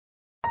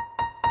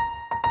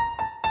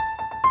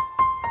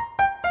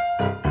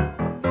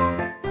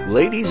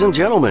Ladies and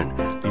gentlemen,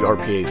 the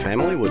RPA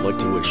family would like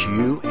to wish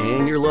you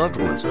and your loved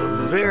ones a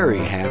very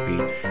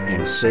happy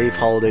and safe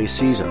holiday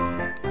season.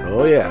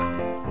 Oh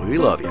yeah, we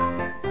love you.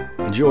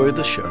 Enjoy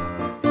the show.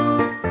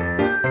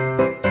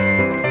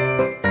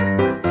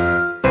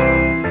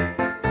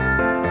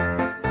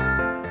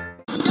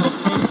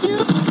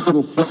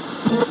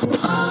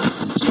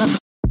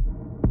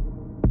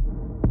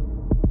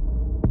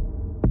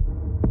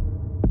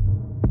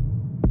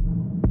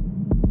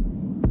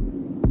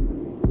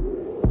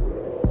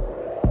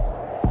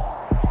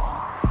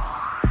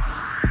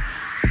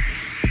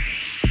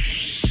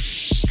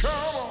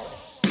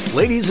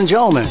 Ladies and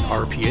gentlemen,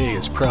 RPA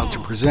is proud to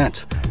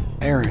present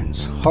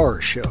Aaron's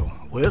Horror Show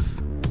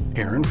with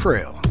Aaron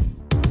Frail.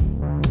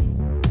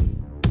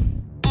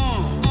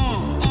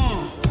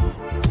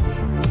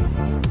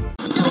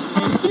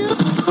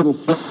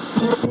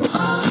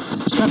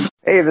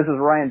 Hey, this is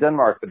Ryan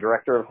Denmark, the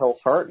director of Hill's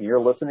Heart, and you're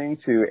listening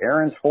to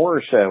Aaron's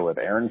Horror Show with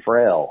Aaron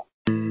Frail.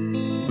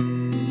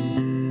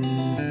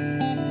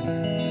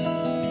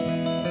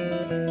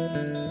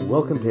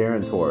 Welcome to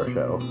Aaron's Horror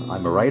Show.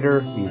 I'm a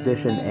writer,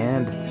 musician,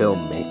 and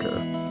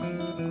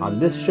filmmaker.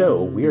 On this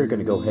show, we are going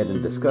to go ahead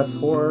and discuss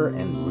horror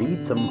and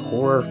read some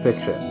horror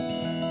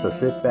fiction. So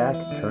sit back,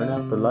 turn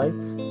out the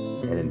lights,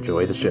 and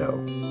enjoy the show.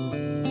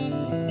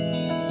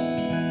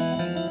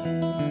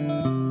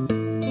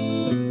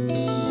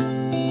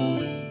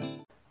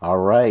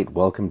 Alright,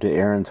 welcome to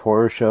Aaron's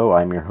Horror Show.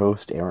 I'm your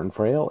host, Aaron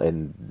Frail,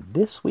 and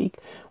this week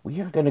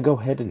we are going to go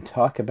ahead and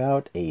talk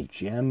about a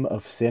gem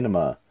of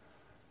cinema.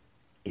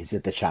 Is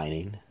it The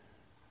Shining?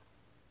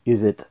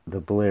 Is it The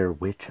Blair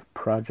Witch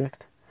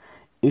Project?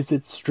 Is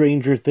it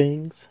Stranger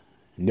Things?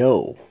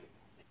 No.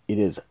 It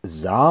is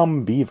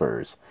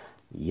Zombeavers.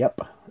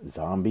 Yep,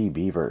 Zombie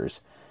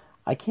Beavers.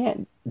 I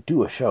can't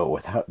do a show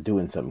without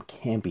doing some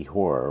campy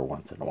horror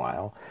once in a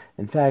while.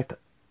 In fact,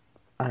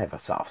 I have a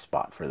soft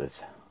spot for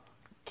this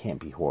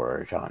campy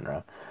horror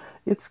genre.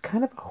 It's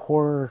kind of a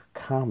horror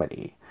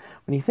comedy.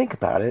 When you think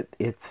about it,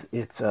 it's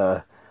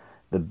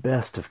the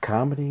best of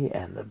comedy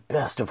and the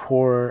best of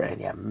horror, and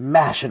you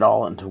mash it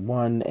all into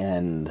one,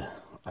 and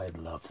I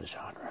love the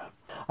genre.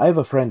 I have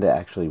a friend that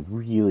actually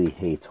really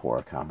hates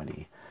horror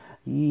comedy.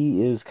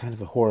 He is kind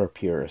of a horror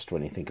purist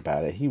when you think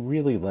about it. He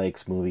really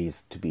likes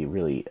movies to be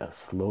really a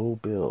slow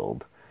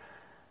build.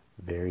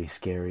 Very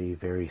scary,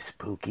 very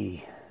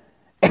spooky.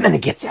 And then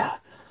it gets ya!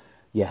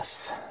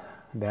 Yes,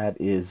 that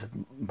is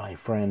my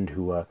friend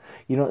who,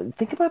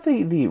 think about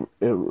the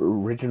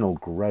original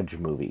Grudge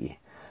movie.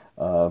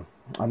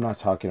 I'm not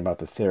talking about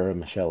the Sarah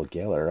Michelle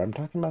Gellar. I'm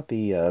talking about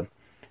the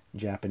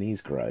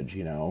Japanese Grudge,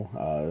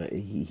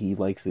 He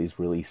likes these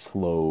really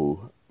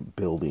slow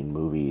building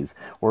movies.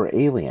 Or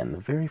Alien, the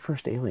very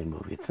first Alien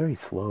movie. It's very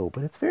slow,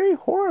 but it's very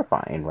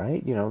horrifying,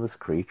 right? This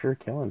creature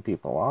killing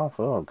people off.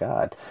 Oh,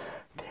 God.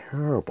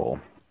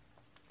 Terrible.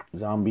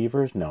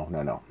 Zombeavers? No.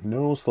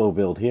 No slow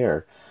build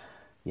here.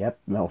 Yep,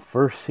 no,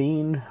 first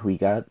scene, we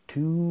got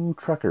two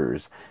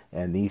truckers.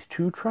 And these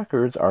two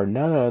truckers are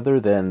none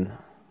other than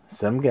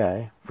some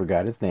guy,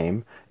 forgot his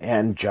name,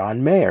 and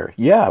John Mayer.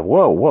 Yeah,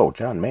 whoa,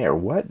 John Mayer,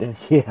 what?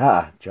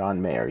 Yeah,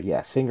 John Mayer,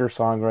 yeah,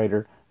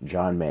 singer-songwriter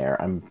John Mayer.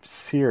 I'm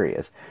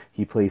serious.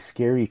 He plays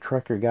Scary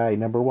Trucker Guy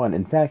 #1.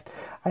 In fact,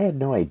 I had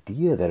no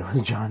idea that it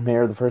was John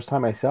Mayer the first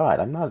time I saw it.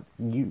 I'm not,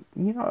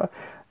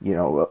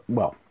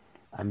 well,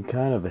 I'm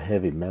kind of a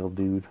heavy metal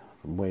dude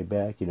from way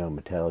back,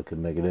 Metallica,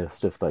 Megadeth,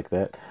 stuff like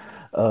that.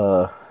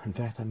 In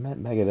fact, I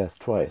met Megadeth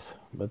twice,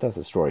 but that's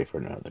a story for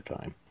another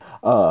time.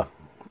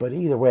 But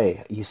either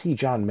way, you see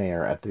John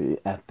Mayer at the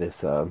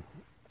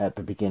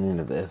beginning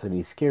of this, and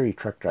he's Scary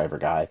Truck Driver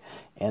Guy,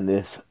 and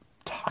this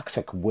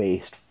toxic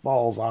waste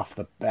falls off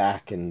the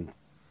back and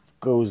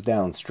goes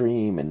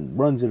downstream and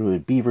runs into a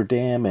beaver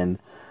dam, and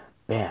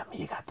bam,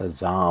 you got the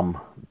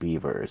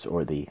Zombeavers,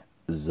 or the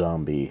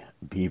Zombie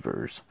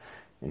Beavers,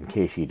 in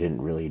case you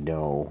didn't really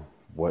know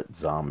what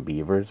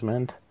Zombeavers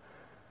meant.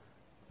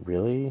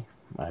 Really?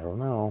 I don't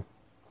know.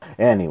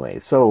 Anyway,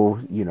 so,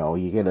 you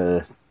get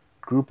a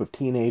group of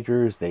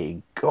teenagers,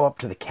 they go up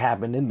to the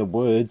cabin in the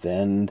woods,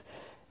 and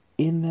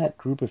in that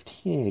group of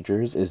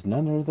teenagers is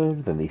none other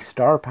than the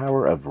star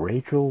power of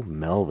Rachel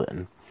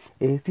Melvin.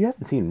 If you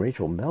haven't seen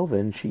Rachel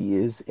Melvin, she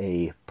is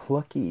a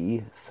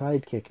plucky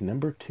sidekick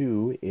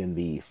 #2 in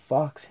the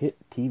Fox hit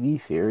TV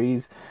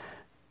series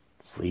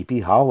Sleepy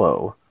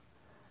Hollow.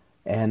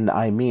 And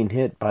I mean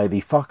hit by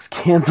the Fox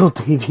canceled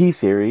TV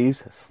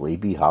series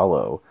Sleepy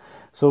Hollow.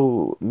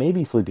 So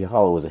maybe Sleepy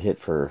Hollow was a hit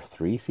for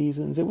 3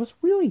 seasons. It was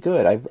really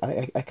good. I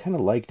kind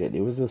of liked it.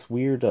 It was this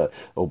weird,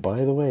 oh,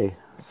 by the way,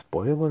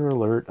 spoiler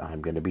alert, I'm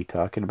going to be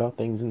talking about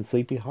things in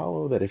Sleepy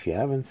Hollow that if you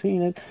haven't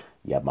seen it,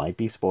 you might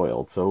be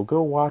spoiled. So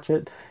go watch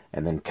it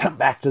and then come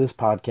back to this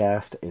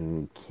podcast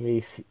in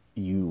case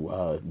you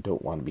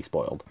don't want to be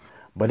spoiled.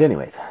 But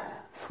anyways,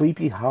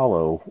 Sleepy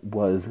Hollow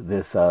was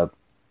this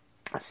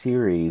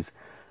series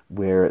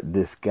where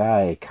this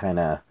guy kind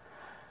of,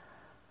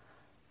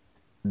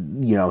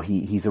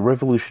 he's a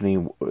Revolutionary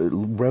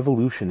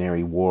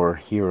War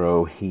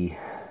hero. He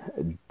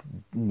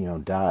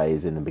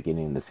dies in the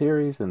beginning of the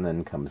series and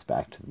then comes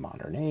back to the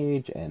modern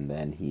age, and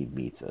then he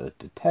meets a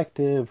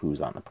detective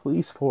who's on the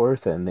police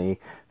force, and they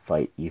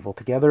fight evil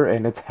together,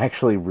 and it's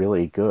actually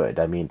really good.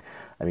 I mean,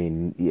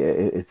 yeah,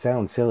 it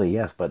sounds silly,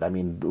 yes, but I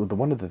mean,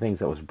 one of the things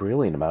that was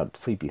brilliant about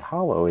Sleepy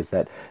Hollow is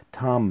that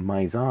Tom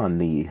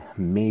Mison,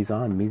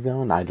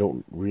 Mison, I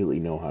don't really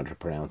know how to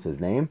pronounce his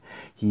name.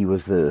 He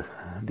was the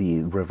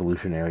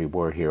Revolutionary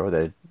War hero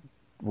that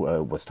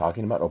was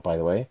talking about. Oh, by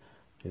the way,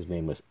 his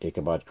name was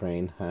Ichabod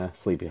Crane.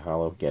 Sleepy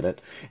Hollow, get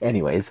it?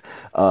 Anyways,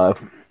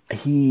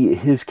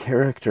 his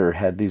character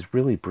had these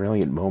really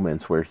brilliant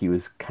moments where he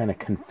was kind of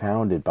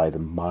confounded by the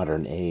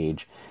modern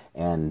age,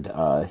 and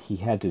he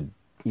had to,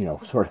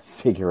 sort of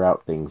figure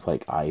out things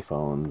like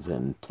iPhones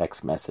and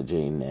text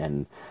messaging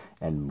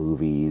and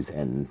movies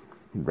and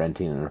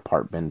renting an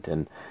apartment,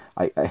 and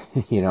I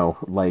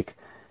like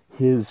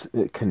his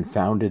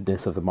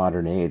confoundedness of the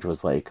modern age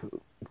was like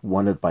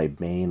one of my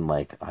main,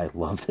 like, I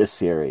love this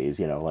series,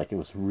 like it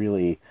was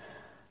really,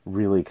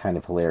 really kind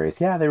of hilarious.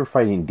 Yeah, they were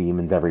fighting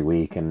demons every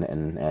week and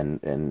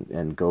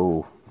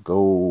go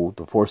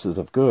the forces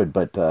of good,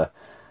 but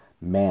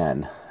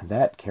man,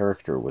 that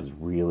character was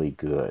really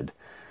good.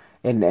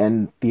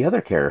 And the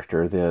other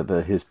character,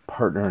 his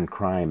partner in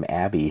crime,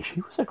 Abby,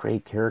 she was a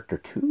great character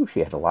too.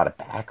 She had a lot of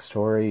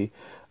backstory.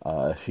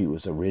 She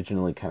was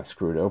originally kind of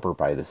screwed over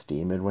by this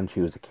demon when she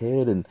was a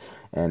kid,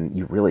 and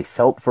you really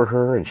felt for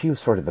her, and she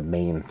was sort of the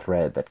main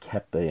thread that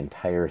kept the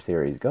entire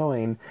series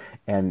going,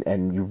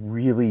 and you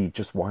really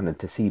just wanted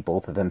to see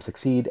both of them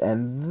succeed,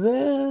 and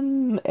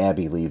then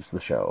Abby leaves the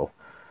show.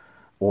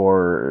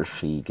 Or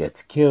she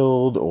gets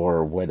killed,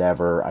 or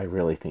whatever. I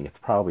really think it's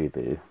probably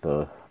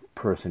the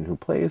person who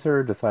plays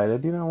her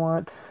decided, you know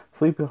what,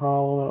 Sleepy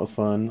Hollow, that was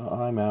fun,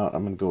 I'm out,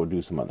 I'm going to go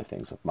do some other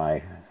things with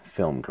my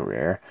film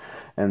career.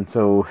 And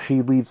so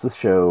she leaves the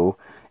show,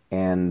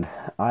 and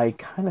I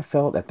kind of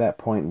felt at that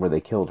point where they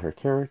killed her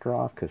character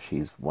off, because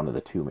she's one of the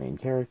two main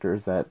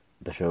characters, that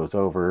the show's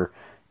over,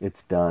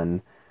 it's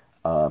done.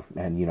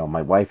 And,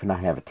 my wife and I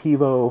have a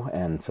TiVo,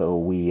 and so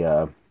we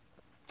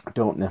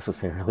don't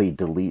necessarily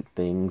delete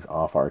things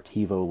off our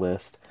TiVo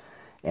list.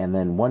 And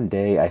then one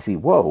day I see,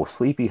 whoa,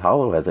 Sleepy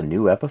Hollow has a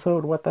new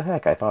episode? What the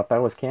heck? I thought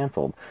that was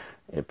canceled.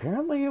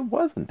 Apparently it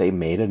wasn't. They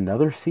made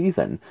another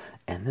season.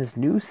 And this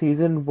new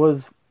season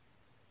was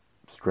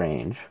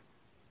strange.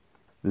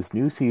 This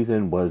new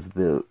season was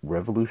the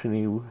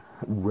Revolutionary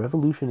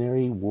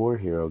War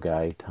hero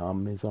guy,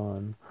 Tom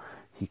Mison.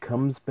 He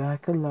comes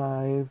back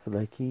alive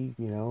like he,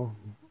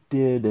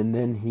 did, and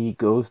then he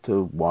goes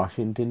to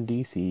Washington,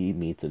 D.C.,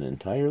 meets an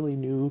entirely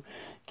new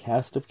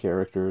cast of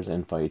characters,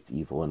 and fights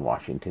evil in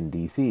Washington,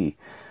 D.C.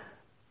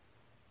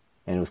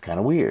 And it was kind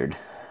of weird,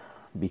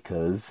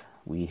 because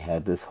we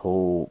had this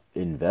whole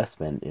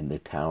investment in the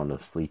town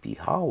of Sleepy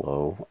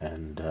Hollow,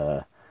 and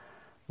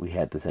we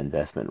had this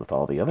investment with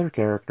all the other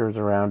characters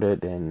around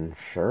it, and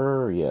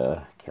sure,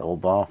 you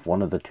killed off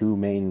one of the two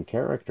main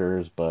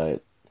characters,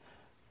 but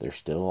there's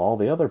still all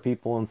the other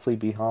people in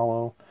Sleepy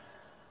Hollow.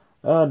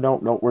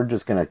 No, we're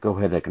just going to go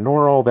ahead and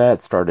ignore all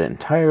that, start an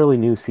entirely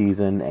new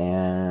season,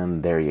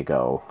 and there you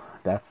go.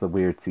 That's the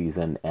weird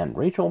season, and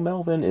Rachel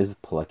Melvin is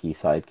plucky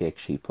sidekick.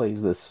 She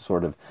plays this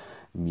sort of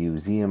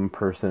museum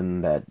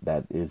person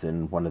that is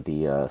in one of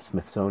the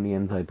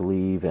Smithsonians, I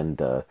believe,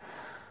 and,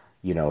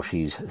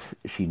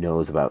 she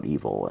knows about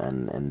evil,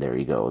 and there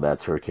you go.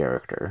 That's her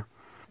character.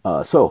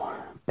 So,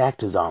 back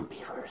to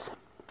Zombievers.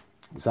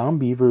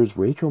 Zombievers,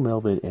 Rachel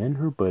Melvin and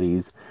her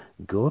buddies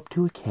go up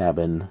to a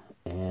cabin,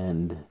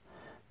 and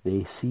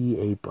they see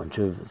a bunch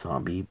of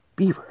zombie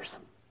beavers.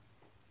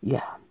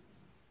 Yeah,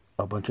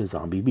 a bunch of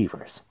zombie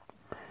beavers.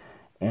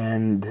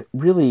 And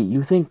really,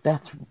 you think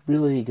that's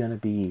really going to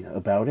be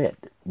about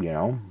it.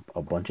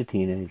 A bunch of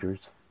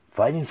teenagers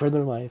fighting for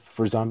their life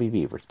for zombie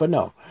beavers. But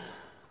no,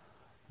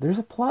 there's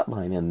a plot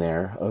line in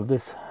there of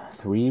this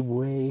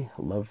three-way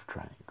love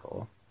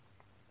triangle.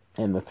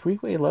 And the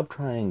three-way love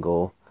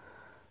triangle,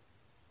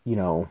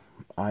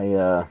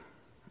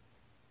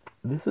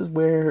 this is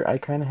where I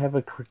kind of have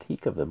a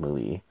critique of the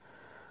movie.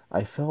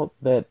 I felt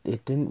that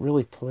it didn't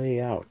really play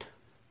out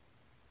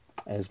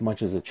as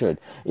much as it should.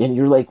 And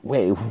you're like,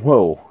 wait,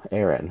 whoa,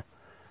 Aaron.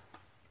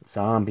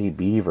 Zombie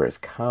beavers,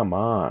 come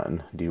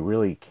on. Do you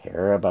really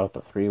care about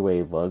the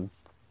three-way love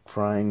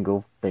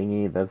triangle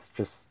thingy? That's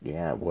just,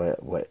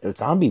 what?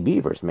 Zombie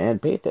beavers, man.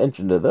 Pay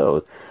attention to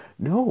those.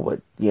 No,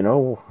 but,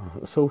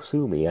 so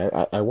sue me.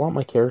 I want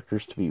my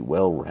characters to be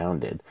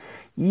well-rounded.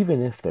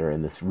 Even if they're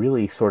in this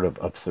really sort of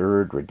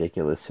absurd,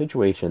 ridiculous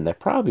situation that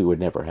probably would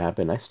never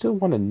happen, I still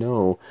want to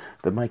know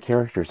that my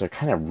characters are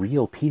kind of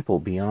real people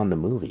beyond the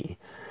movie.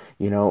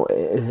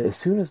 As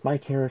soon as my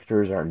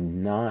characters are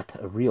not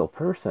a real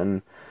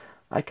person,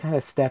 I kind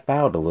of step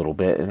out a little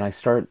bit and I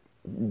start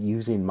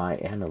using my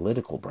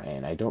analytical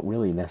brain. I don't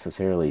really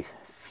necessarily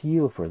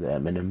feel for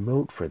them and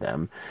emote for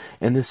them.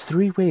 And this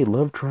three-way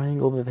love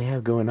triangle that they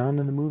have going on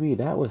in the movie,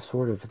 that was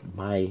sort of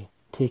my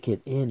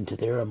ticket into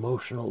their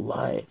emotional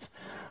lives.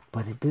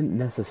 But it didn't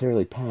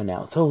necessarily pan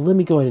out. So let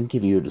me go ahead and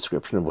give you a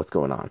description of what's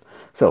going on.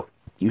 So,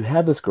 you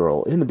have this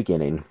girl in the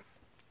beginning.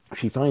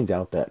 she finds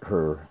out that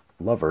her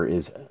lover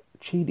is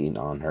cheating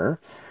on her.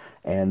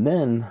 And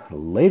then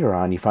later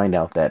on, you find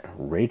out that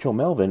Rachel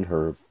Melvin,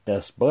 her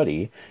best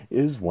buddy,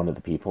 is one of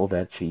the people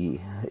that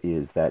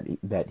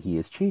that he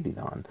is cheating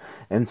on.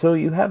 And so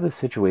you have this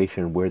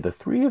situation where the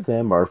three of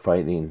them are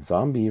fighting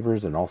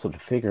zombievers and also to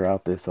figure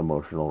out this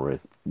emotional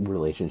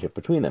relationship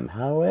between them.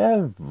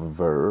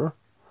 However,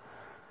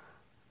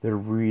 they're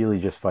really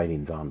just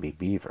fighting zombie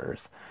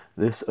beavers.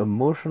 This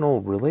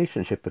emotional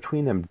relationship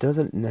between them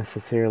doesn't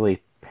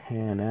necessarily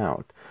pan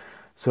out.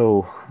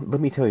 So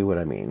let me tell you what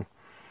I mean.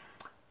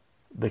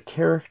 The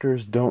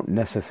characters don't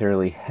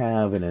necessarily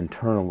have an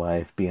internal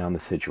life beyond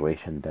the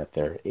situation that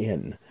they're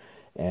in.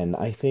 And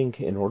I think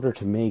in order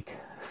to make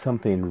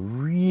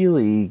something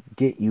really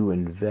get you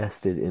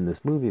invested in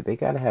this movie, they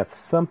got to have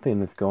something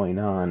that's going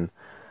on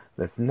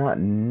that's not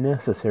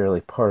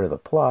necessarily part of the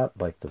plot,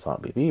 like the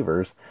zombie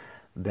beavers,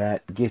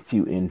 that gets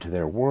you into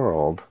their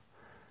world,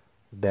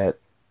 that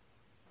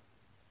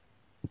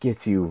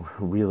gets you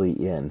really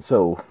in.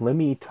 So let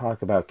me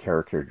talk about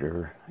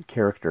character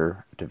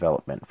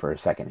development for a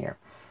second here.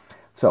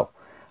 So,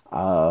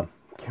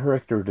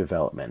 character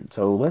development.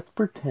 So let's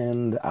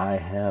pretend I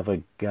have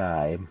a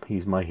guy.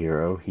 He's my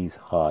hero. He's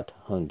hot,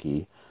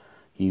 hunky.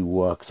 He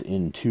walks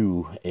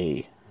into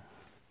a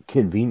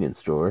convenience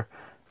store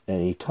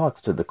and he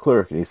talks to the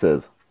clerk and he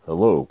says,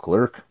 "Hello,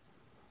 clerk.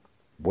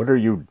 What are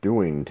you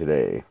doing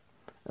today?"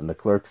 And the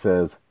clerk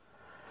says,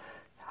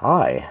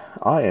 "Hi,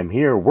 I am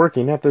here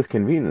working at this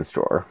convenience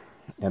store."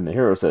 And the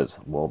hero says,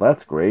 "Well,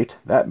 that's great.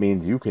 That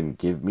means you can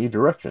give me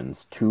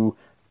directions to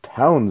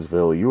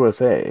Townsville,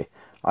 USA.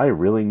 I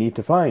really need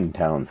to find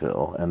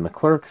Townsville." And the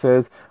clerk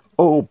says,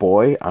 "Oh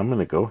boy, I'm going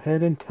to go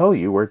ahead and tell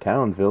you where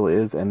Townsville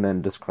is," and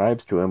then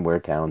describes to him where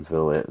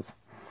Townsville is.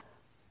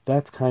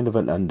 That's kind of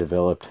an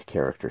undeveloped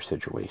character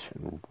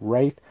situation,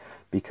 right?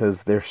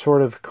 Because they're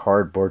sort of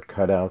cardboard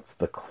cutouts.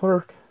 The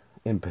clerk,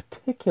 in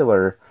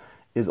particular,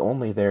 is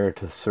only there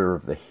to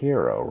serve the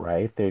hero,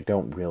 right? They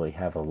don't really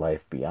have a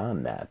life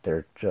beyond that.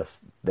 They're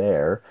just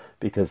there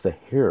because the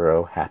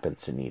hero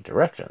happens to need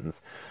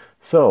directions.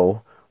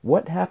 So,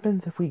 what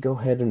happens if we go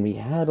ahead and we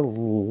add a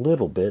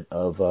little bit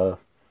of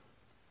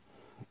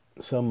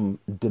some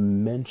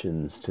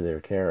dimensions to their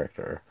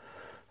character?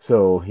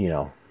 So,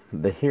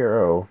 the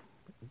hero,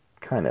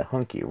 kind of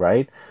hunky,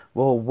 right?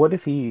 Well, what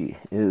if he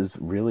is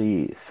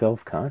really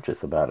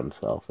self-conscious about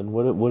himself? And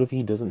what if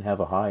he doesn't have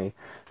a high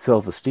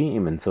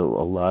self-esteem? And so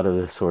a lot of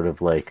this sort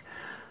of like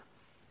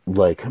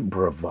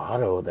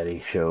bravado that he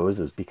shows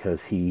is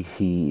because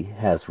he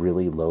has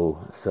really low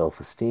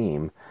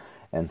self-esteem.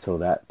 And so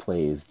that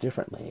plays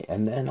differently.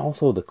 And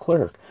also the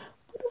clerk.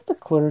 What if the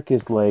clerk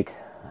is like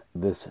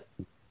this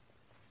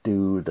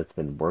dude that's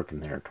been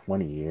working there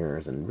 20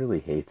 years and really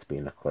hates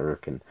being a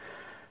clerk and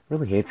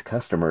really hates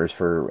customers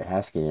for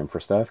asking him for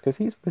stuff because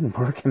he's been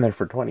working there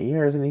for 20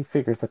 years and he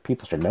figures that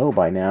people should know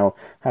by now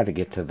how to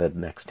get to the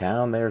next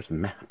town. There's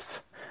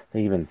maps.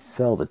 They even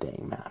sell the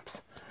dang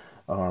maps.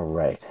 All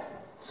right.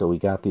 So we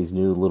got these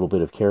new little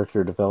bit of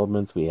character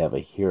developments. We have a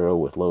hero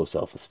with low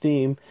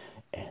self-esteem,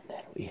 and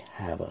then we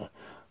have a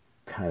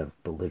kind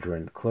of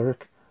belligerent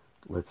clerk.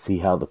 Let's see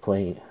how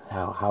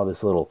how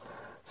this little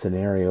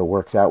scenario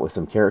works out with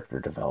some character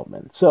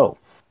development. So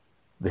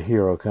the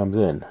hero comes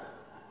in.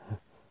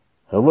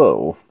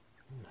 "Hello.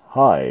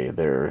 Hi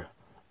there,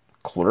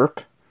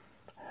 clerk.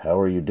 How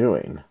are you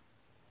doing?"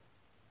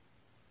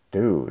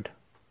 "Dude,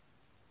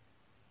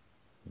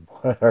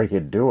 what are you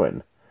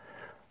doing?"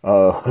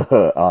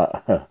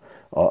 I'm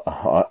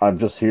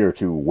just here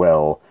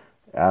to,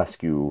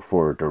 ask you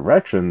for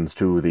directions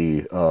to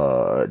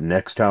the,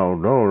 next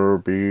town over,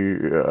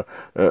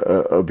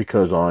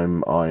 because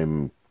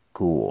I'm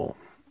cool.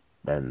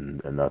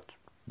 And that's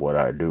what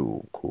I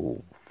do.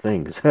 Cool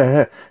things.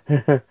 I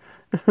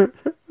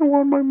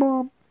want my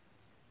mom.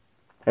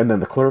 And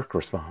then the clerk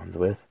responds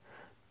with,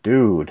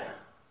 "Dude,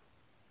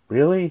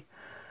 really?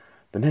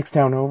 The next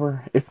town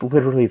over? It's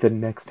literally the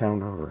next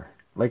town over.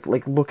 Like,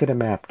 look at a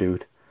map,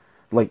 dude.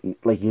 Like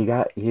you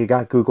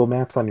got Google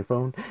Maps on your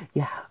phone?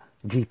 Yeah,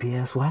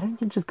 GPS. Why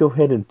don't you just go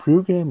ahead and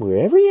program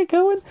wherever you're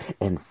going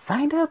and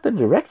find out the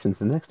directions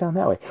to the next town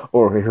that way?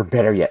 Or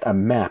better yet, a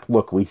map.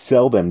 Look, we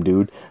sell them,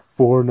 dude.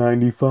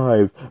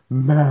 $4.95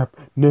 map,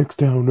 next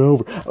town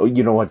over. Oh,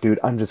 you know what, dude?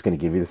 I'm just gonna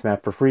give you this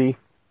map for free.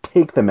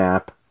 Take the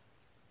map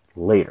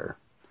later."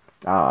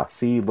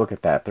 See, look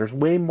at that. There's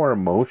way more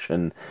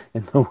emotion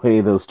in the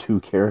way those two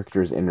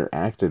characters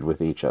interacted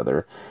with each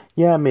other.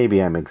 Yeah,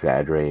 maybe I'm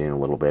exaggerating a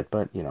little bit,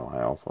 but,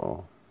 I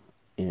also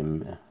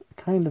am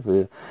kind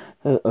of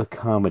a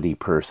comedy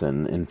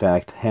person. In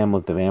fact,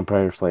 Hamlet the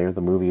Vampire Slayer,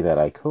 the movie that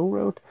I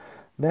co-wrote,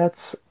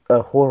 that's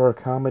a horror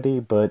comedy,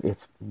 but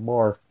it's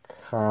more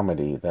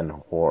comedy than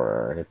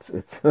horror.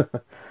 It's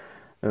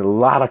a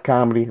lot of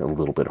comedy, a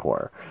little bit of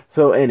horror.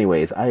 So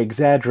anyways, I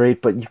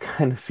exaggerate, but you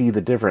kind of see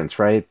the difference,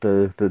 right?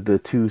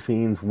 The two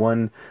scenes.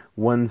 One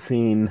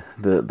scene,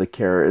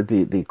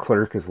 the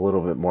clerk is a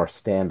little bit more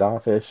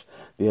standoffish.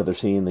 The other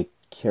scene, the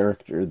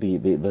clerk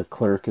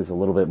is a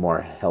little bit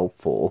more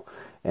helpful.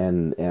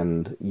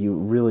 And you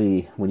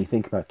really, when you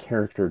think about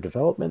character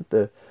development,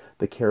 the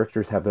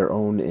characters have their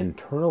own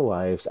internal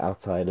lives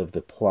outside of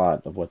the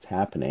plot of what's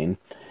happening.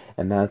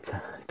 And that's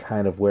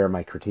kind of where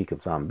my critique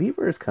of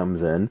Zombievers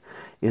comes in,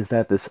 is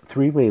that this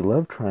three-way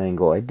love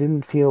triangle I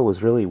didn't feel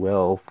was really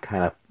well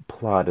kind of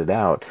plotted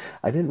out.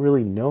 I didn't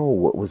really know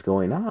what was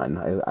going on.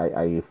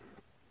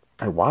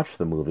 I watched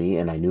the movie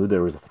and I knew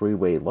there was a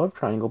three-way love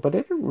triangle, but I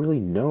didn't really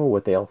know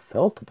what they all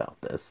felt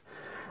about this.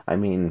 I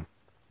mean,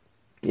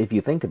 if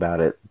you think about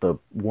it, the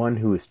one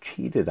who was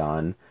cheated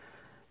on,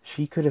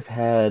 she could have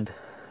had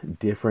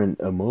different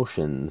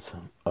emotions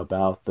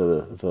about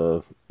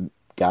the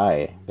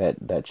guy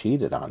that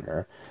cheated on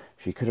her.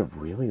 She could have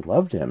really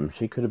loved him.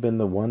 She could have been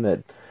the one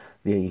that,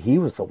 he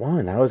was the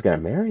one. I was going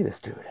to marry this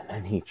dude, and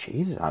then he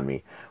cheated on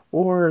me.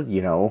 Or,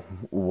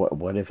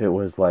 what if it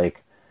was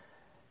like,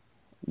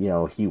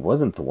 he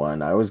wasn't the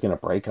one. I was going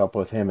to break up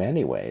with him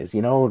anyways.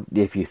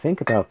 If you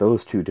think about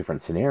those two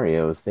different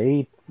scenarios,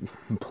 they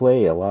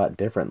play a lot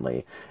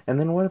differently. And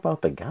then what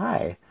about the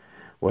guy?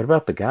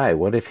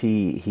 What if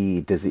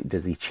he does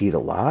he cheat a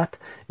lot?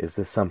 Is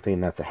this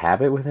something that's a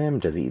habit with him?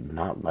 Does he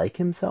not like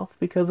himself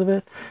because of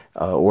it?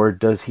 Or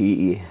does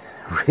he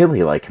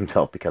really like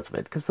himself because of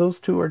it? Because those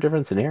two are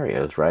different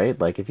scenarios, right?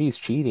 Like, if he's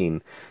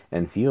cheating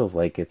and feels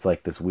like it's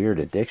like this weird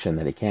addiction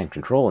that he can't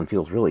control and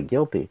feels really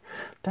guilty,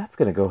 that's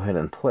going to go ahead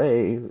and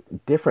play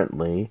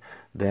differently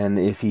than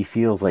if he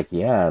feels like,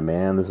 yeah,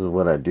 man, this is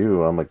what I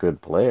do. I'm a good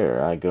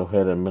player. I go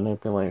ahead and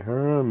manipulate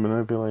her,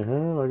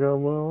 I go,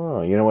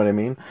 blah. You know what I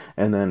mean?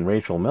 And then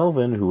Rachel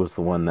Melvin, who was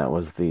the one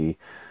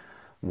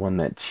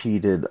that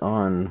cheated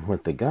on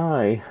with the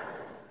guy,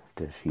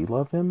 does she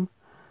love him?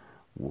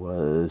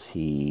 Was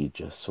he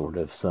just sort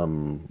of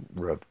some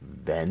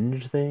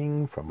revenge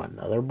thing from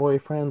another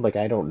boyfriend? Like,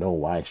 I don't know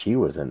why she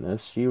was in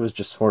this. She was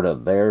just sort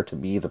of there to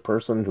be the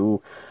person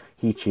who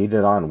he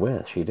cheated on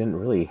with. She didn't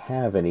really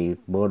have any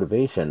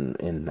motivation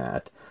in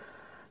that.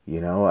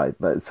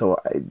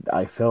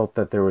 I felt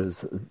that there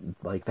was,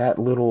 like, that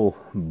little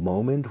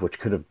moment which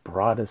could have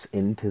brought us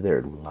into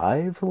their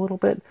lives a little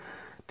bit,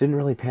 didn't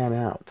really pan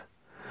out.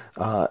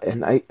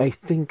 And I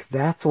think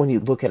that's when you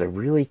look at a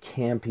really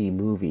campy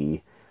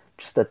movie,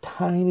 just a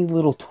tiny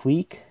little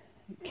tweak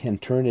can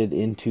turn it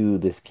into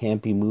this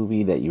campy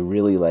movie that you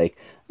really like,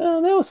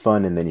 oh, that was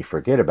fun, and then you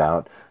forget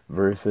about,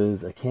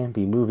 versus a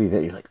campy movie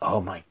that you're like,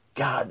 oh my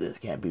God, this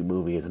campy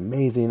movie is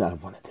amazing. I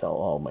want to tell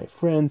all my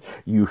friends,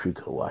 you should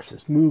go watch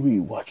this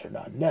movie, watch it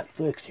on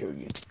Netflix, here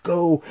you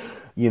go.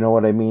 You know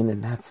what I mean?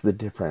 And that's the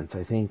difference.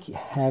 I think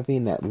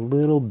having that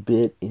little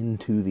bit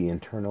into the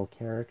internal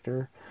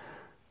character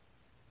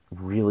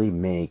really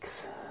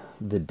makes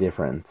the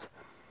difference.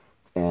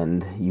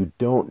 And you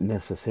don't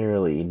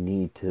necessarily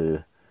need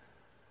to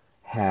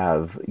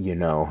have,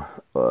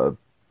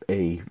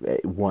 a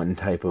one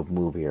type of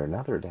movie or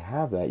another to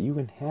have that. You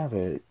can have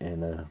it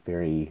in a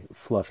very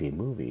fluffy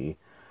movie.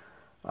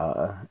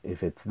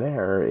 If it's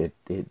there,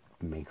 it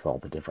makes all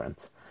the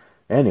difference.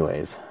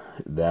 Anyways,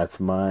 that's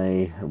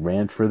my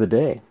rant for the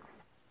day.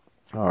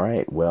 All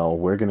right, well,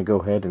 we're going to go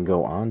ahead and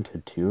go on to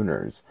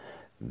Tuners.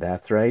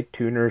 That's right,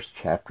 Tuners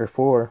Chapter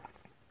 4,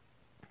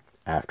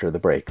 after the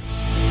break.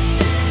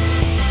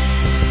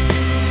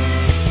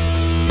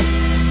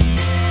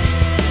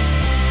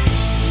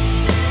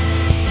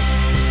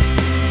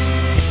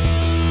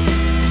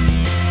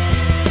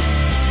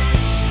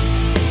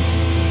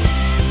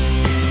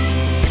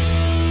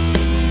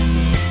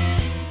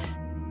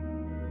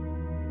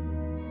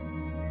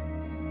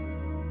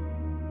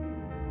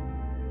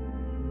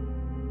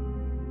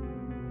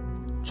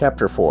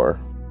 Chapter 4.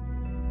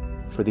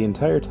 For the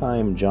entire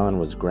time John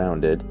was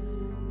grounded,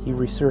 he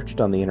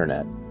researched on the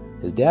internet.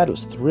 His dad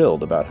was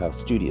thrilled about how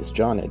studious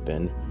John had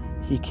been.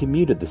 He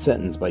commuted the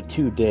sentence by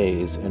 2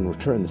 days and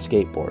returned the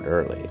skateboard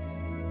early.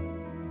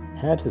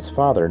 Had his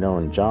father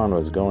known John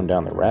was going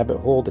down the rabbit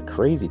hole to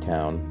Crazy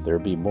Town,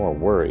 there'd be more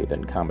worry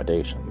than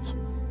accommodations.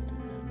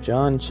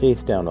 John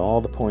chased down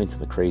all the points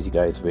in the crazy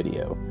guy's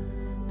video.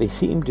 They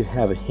seemed to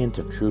have a hint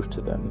of truth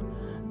to them.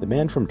 The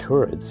man from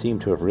Torrid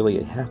seemed to have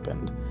really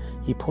happened.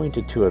 He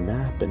pointed to a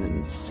map and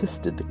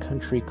insisted the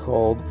country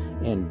called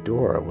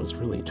Andorra was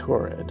really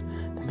Torrid.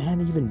 The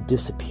man even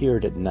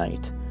disappeared at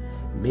night,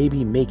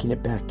 maybe making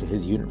it back to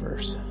his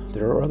universe.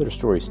 There are other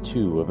stories,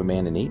 too, of a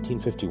man in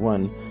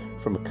 1851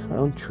 from a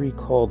country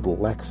called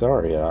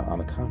Laxaria on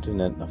the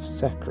continent of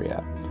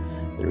Sacria.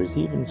 There is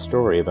even a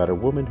story about a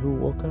woman who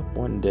woke up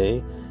one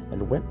day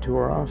and went to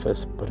her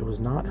office, but it was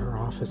not her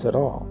office at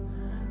all.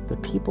 The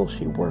people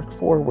she worked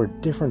for were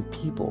different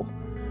people.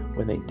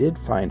 When they did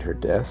find her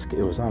desk,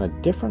 it was on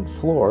a different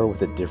floor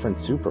with a different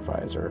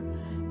supervisor.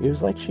 It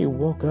was like she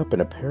woke up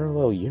in a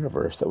parallel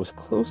universe that was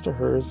close to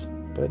hers,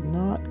 but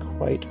not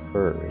quite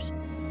hers.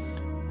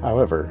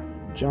 However,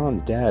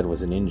 John's dad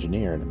was an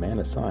engineer and a man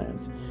of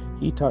science.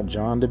 He taught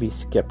John to be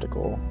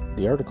skeptical.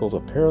 The articles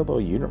of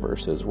parallel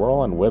universes were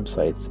all on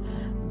websites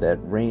that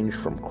ranged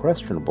from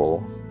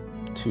questionable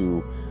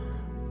to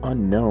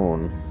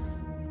unknown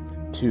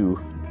to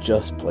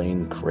just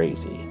plain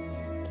crazy.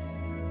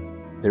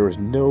 There was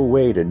no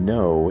way to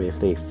know if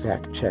they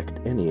fact-checked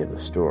any of the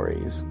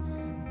stories.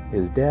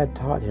 His dad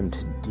taught him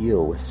to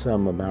deal with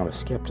some amount of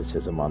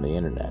skepticism on the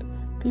internet.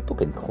 People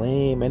can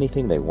claim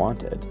anything they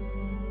wanted.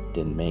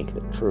 Didn't make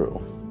it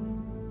true.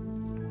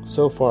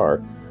 So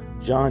far,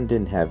 John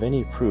didn't have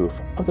any proof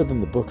other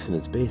than the books in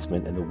his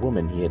basement and the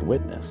woman he had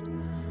witnessed.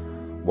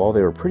 While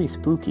they were pretty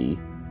spooky,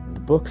 the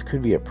books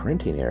could be a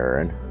printing error,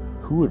 and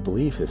who would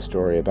believe his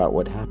story about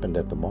what happened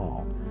at the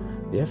mall?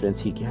 The evidence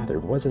he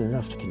gathered wasn't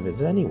enough to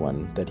convince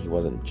anyone that he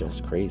wasn't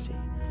just crazy.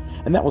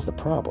 And that was the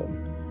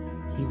problem.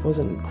 He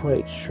wasn't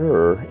quite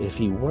sure if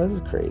he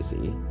was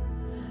crazy.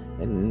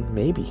 And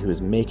maybe he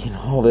was making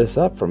all this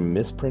up from a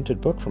misprinted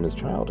book from his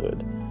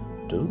childhood.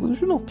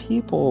 Delusional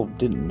people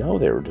didn't know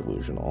they were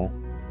delusional.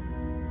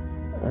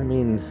 I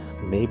mean,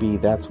 maybe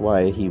that's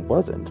why he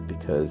wasn't,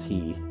 because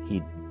he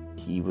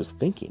was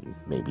thinking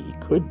maybe he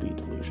could be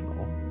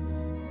delusional.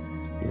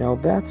 You know,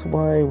 that's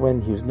why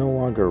when he was no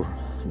longer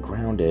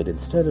grounded,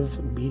 instead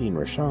of meeting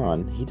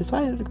Rashawn, he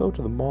decided to go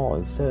to the mall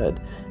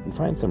instead and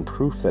find some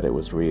proof that it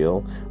was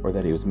real or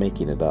that he was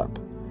making it up.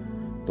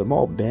 The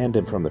mall banned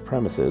him from the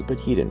premises, but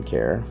he didn't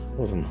care. It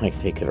wasn't like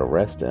they could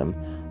arrest him.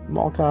 The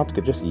mall cops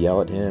could just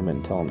yell at him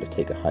and tell him to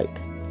take a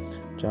hike.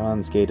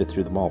 John skated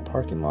through the mall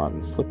parking lot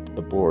and flipped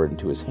the board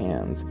into his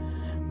hands.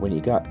 When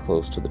he got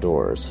close to the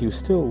doors, he was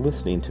still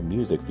listening to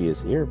music via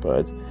his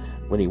earbuds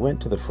when he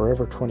went to the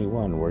Forever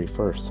 21 where he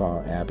first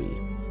saw Abby.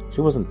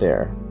 She wasn't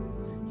there.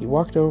 He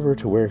walked over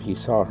to where he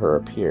saw her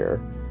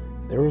appear.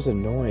 There was a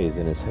noise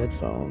in his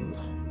headphones.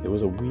 It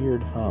was a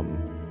weird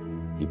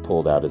hum. He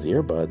pulled out his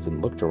earbuds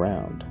and looked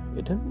around.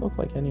 It didn't look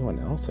like anyone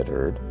else had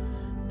heard.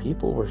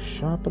 People were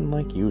shopping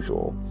like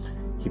usual.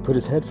 He put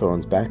his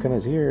headphones back on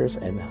his ears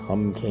and the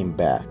hum came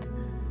back.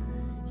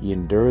 He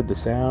endured the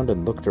sound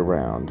and looked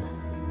around.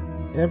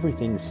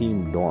 Everything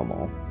seemed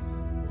normal.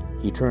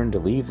 He turned to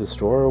leave the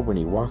store when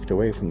he walked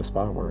away from the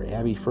spot where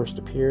Abby first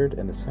appeared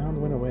and the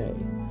sound went away.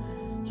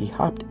 He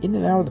hopped in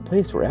and out of the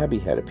place where Abby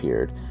had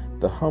appeared.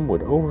 The hum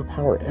would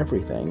overpower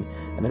everything,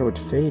 and then it would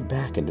fade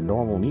back into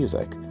normal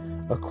music.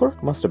 A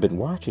clerk must have been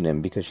watching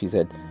him because she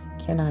said,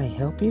 "Can I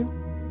help you?"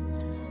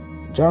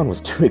 John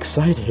was too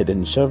excited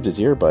and shoved his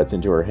earbuds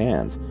into her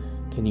hands.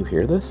 "Can you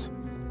hear this?"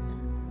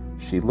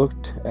 She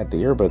looked at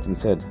the earbuds and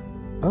said,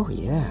 "Oh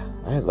yeah,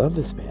 I love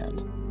this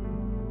band."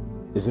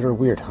 "Is there a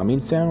weird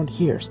humming sound?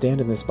 Here,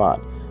 stand in this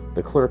spot."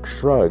 The clerk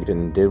shrugged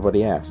and did what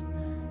he asked.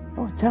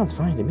 "Oh, it sounds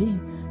fine to me.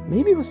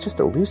 Maybe it was just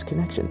a loose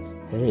connection.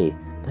 Hey,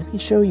 let me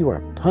show you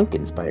our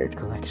punk-inspired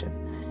collection.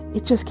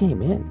 It just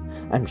came in.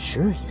 I'm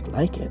sure you'd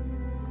like it."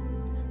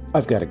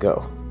 "I've got to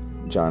go,"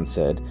 John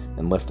said,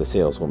 and left the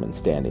saleswoman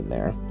standing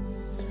there.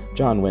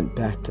 John went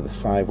back to the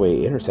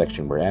five-way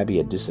intersection where Abby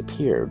had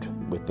disappeared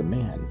with the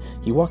man.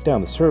 He walked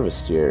down the service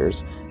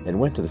stairs and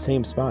went to the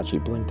same spot she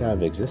blinked out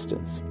of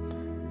existence.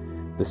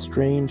 The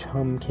strange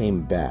hum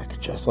came back.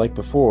 Just like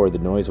before, the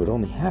noise would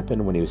only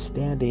happen when he was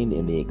standing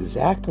in the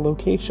exact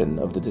location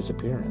of the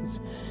disappearance.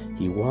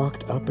 He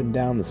walked up and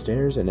down the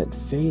stairs, and it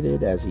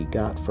faded as he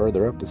got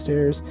further up the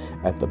stairs.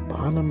 At the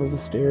bottom of the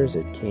stairs,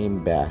 it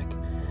came back.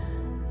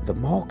 The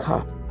mall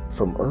cop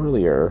from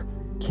earlier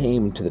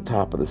came to the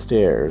top of the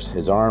stairs.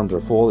 His arms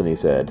were full, and he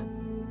said,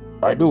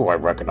 I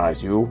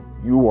recognize you.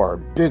 You are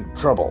in big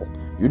trouble.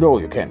 You know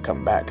you can't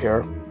come back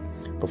here."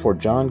 Before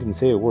John can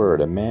say a word,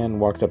 a man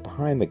walked up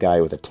behind the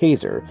guy with a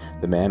taser.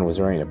 The man was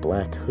wearing a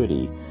black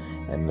hoodie,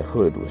 and the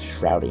hood was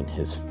shrouding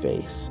his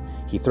face.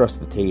 He thrust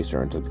the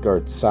taser into the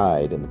guard's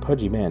side, and the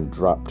pudgy man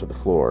dropped to the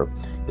floor.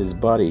 His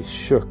body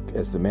shook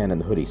as the man in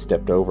the hoodie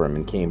stepped over him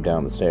and came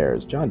down the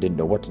stairs. John didn't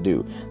know what to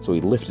do, so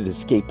he lifted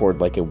his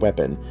skateboard like a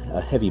weapon. A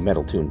heavy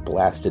metal tune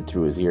blasted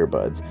through his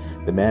earbuds.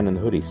 The man in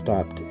the hoodie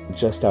stopped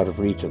just out of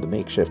reach of the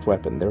makeshift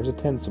weapon. There was a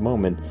tense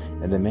moment,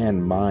 and the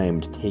man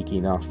mimed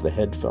taking off the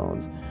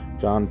headphones.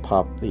 John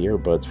popped the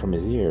earbuds from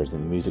his ears,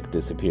 and the music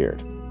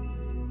disappeared.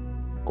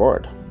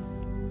 "Good,"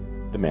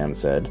 the man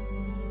said.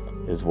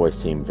 His voice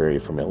seemed very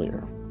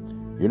familiar.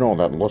 "You know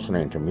that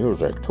listening to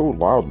music too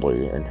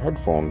loudly in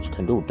headphones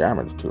can do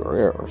damage to your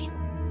ears."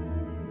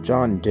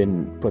 John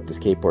didn't put the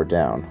skateboard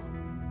down.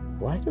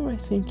 "Why do I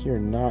think you're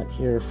not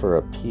here for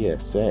a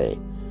PSA?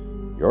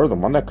 You're the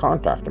one that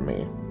contacted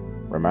me.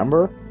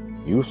 Remember?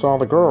 You saw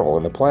the girl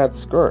in the plaid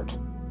skirt."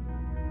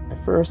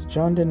 At first,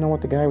 John didn't know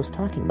what the guy was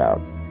talking about.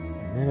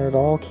 And then it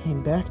all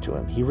came back to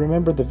him. He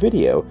remembered the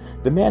video.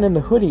 The man in the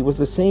hoodie was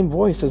the same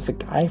voice as the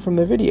guy from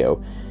the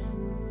video.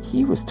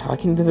 He was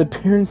talking to the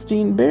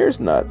Bernstein Bears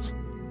nuts.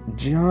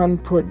 John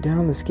put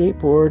down the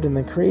skateboard, and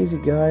the crazy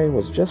guy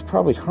was just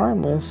probably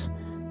harmless.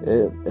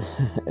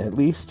 At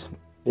least,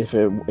 if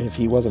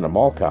he wasn't a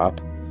mall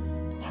cop.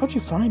 "How'd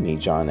you find me?"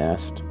 John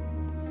asked.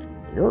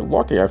 "You're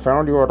lucky I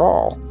found you at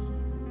all.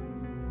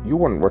 You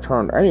wouldn't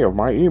return any of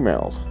my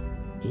emails."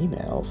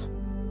 "Emails?"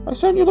 "I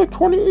sent you like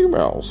 20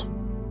 emails.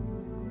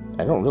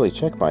 I don't really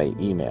check my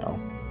email."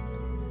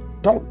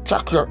 Don't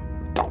check your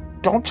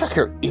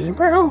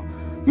email?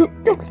 You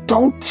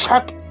don't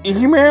check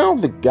email?"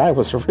 The guy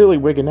was really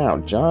wigging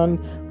out. John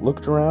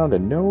looked around,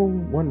 and no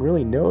one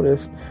really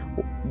noticed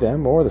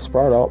them or the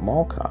sprawled out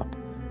mall cop.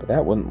 But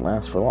that wouldn't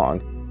last for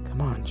long.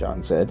 Come on,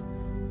 John said.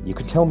 You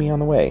can tell me on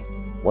the way.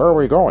 Where are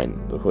we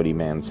going? The hoodie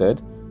man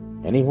said.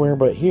 Anywhere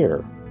but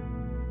here,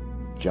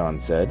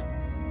 John said.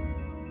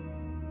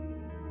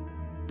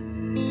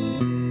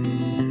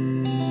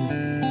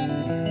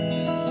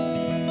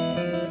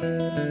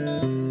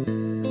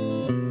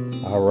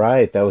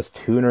 Alright, that was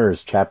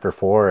Tuners Chapter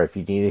 4. If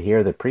you need to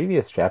hear the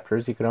previous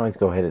chapters, you can always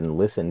go ahead and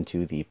listen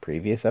to the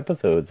previous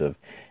episodes of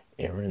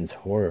Aaron's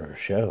Horror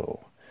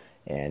Show.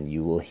 And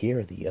you will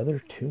hear the other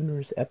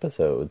Tuners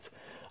episodes.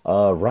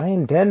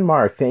 Ryan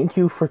Denmark, thank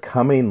you for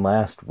coming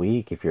last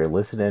week. If you're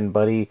listening,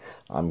 buddy,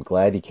 I'm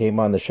glad you came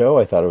on the show.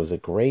 I thought it was a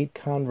great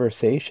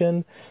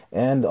conversation.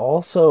 And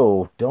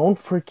also, don't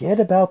forget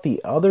about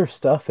the other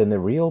stuff in the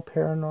Real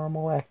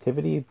Paranormal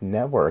Activity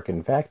Network.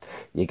 In fact,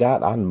 you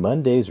got on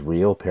Mondays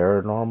Real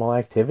Paranormal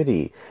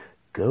Activity.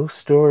 Ghost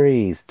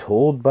stories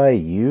told by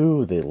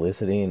you, the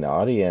listening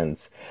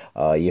audience.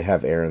 You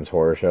have Aaron's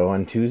Horror Show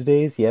on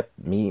Tuesdays. Yep,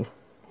 me.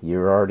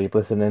 You're already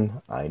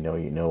listening. I know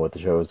you know what the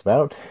show is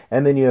about.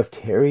 And then you have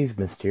Terry's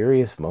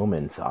Mysterious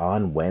Moments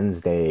on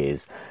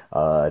Wednesdays.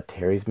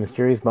 Terry's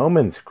Mysterious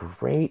Moments,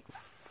 great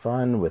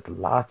fun with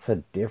lots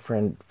of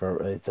different...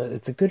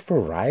 It's a good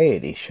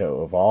variety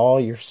show of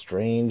all your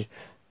strange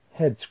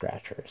head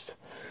scratchers.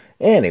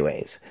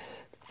 Anyways,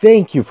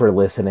 thank you for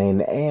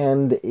listening.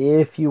 And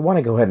if you want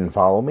to go ahead and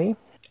follow me,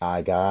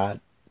 I got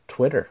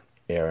Twitter,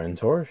 Aaron's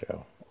Horror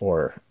Show,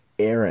 or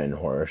Aaron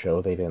Horror Show.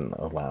 They didn't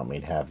allow me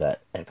to have that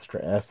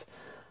extra S.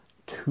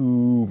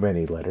 Too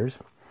many letters.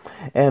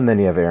 And then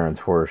you have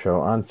Aaron's Horror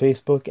Show on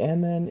Facebook,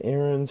 and then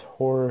Aaron's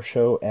Horror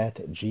Show at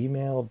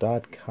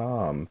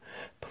gmail.com.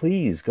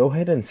 Please go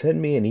ahead and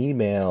send me an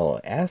email.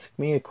 Ask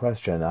me a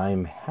question.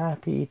 I'm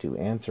happy to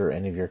answer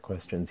any of your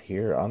questions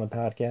here on the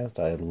podcast.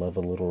 I love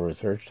a little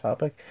research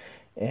topic.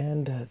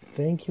 And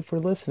thank you for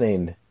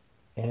listening.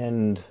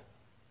 And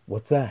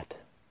what's that?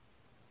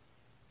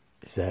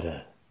 Is that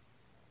a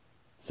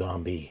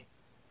zombie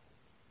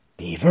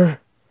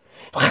beaver?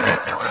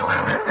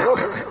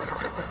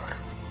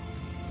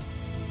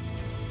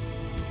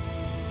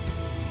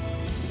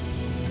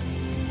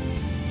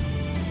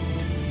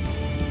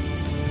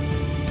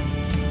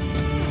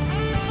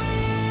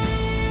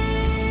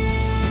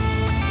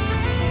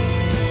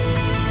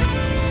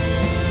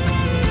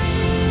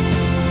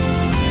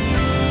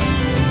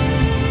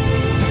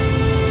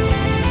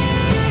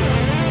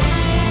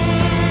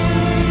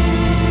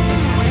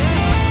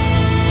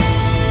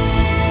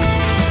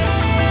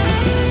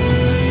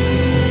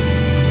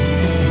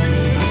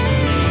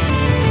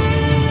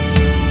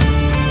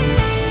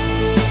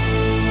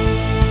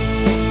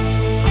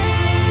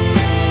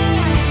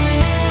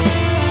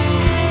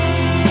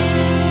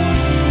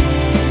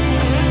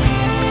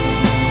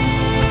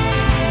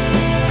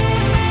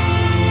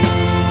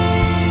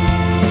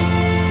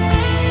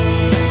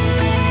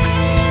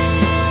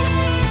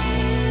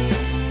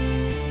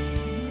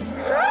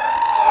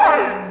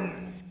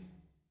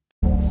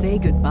 Say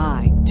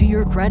goodbye to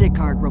your credit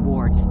card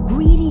rewards.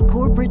 Greedy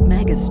corporate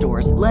mega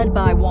stores, led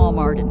by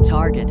Walmart and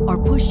Target, are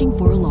pushing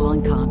for a law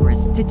in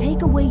Congress to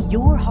take away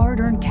your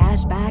hard-earned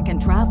cash back and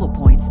travel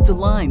points to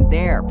line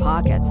their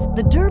pockets.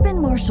 The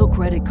Durbin-Marshall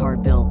credit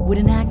card bill would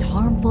enact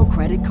harmful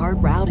credit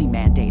card routing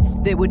mandates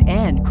that would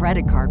end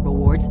credit card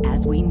rewards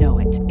as we know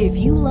it. If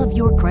you love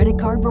your credit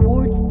card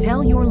rewards,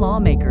 tell your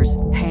lawmakers,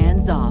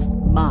 hands off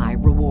my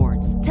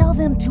rewards. Tell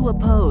them to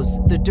oppose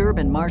the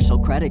Durbin-Marshall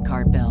credit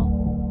card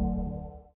bill.